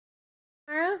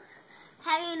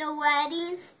having a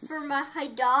wedding for my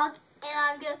dog, and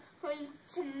I'm going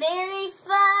to marry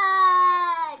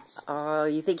Fudge. Oh,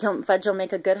 you think Fudge will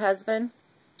make a good husband?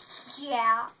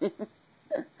 Yeah.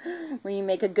 Will you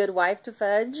make a good wife to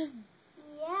Fudge?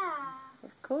 Yeah.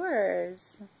 Of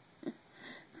course.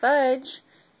 Fudge,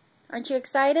 aren't you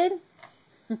excited?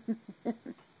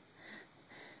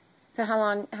 So how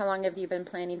long have you been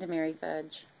planning to marry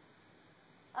Fudge?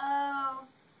 Oh,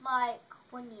 like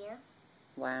 1 year.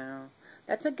 Wow.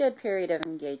 That's a good period of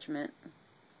engagement.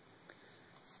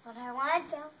 That's what I want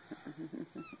to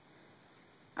do.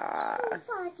 Ah. Oh,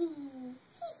 Fudgy.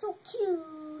 He's so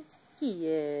cute. He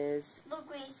is. Look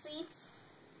when he sleeps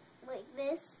like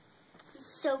this. He's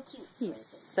so cute. He's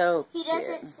so cute. He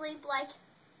doesn't sleep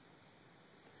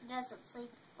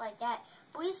like that.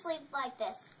 We sleep like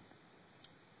this.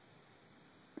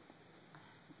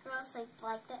 Girls sleep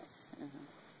like this.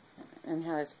 And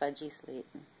how does Fudgy sleep?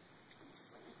 He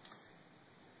sleeps.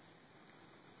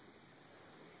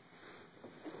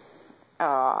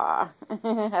 Aw,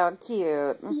 how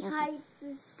cute. He hides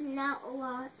his snout a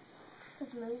lot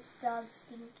because most dogs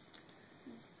think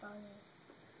he's funny.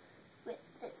 With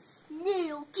this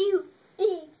little cute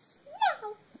big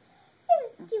snout.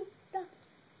 Very cute dog.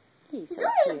 He's so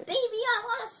only cute. a baby. I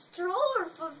want a stroller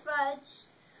for Fudge.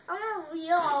 I want a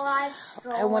real life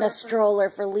stroller. I want a stroller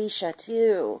for Leisha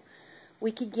too.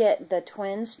 We could get the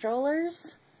twin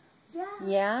strollers. Yeah.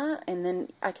 Yeah, and then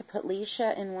I could put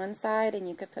Leisha in one side and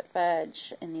you could put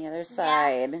Fudge in the other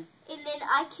side. And then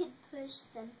I could push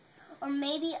them. Or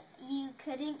maybe you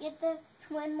couldn't get the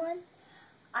twin one.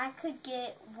 I could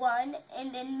get one,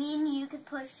 and then me and you could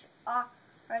push our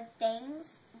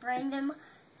things, bring them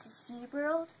to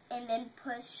SeaWorld, and then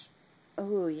push.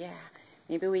 Oh, yeah.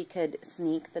 Maybe we could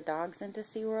sneak the dogs into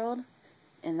SeaWorld,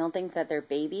 and they'll think that they're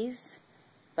babies,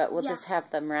 but we'll just have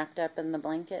them wrapped up in the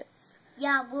blankets.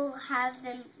 Yeah, we'll have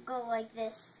them go like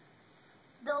this.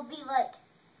 They'll be like...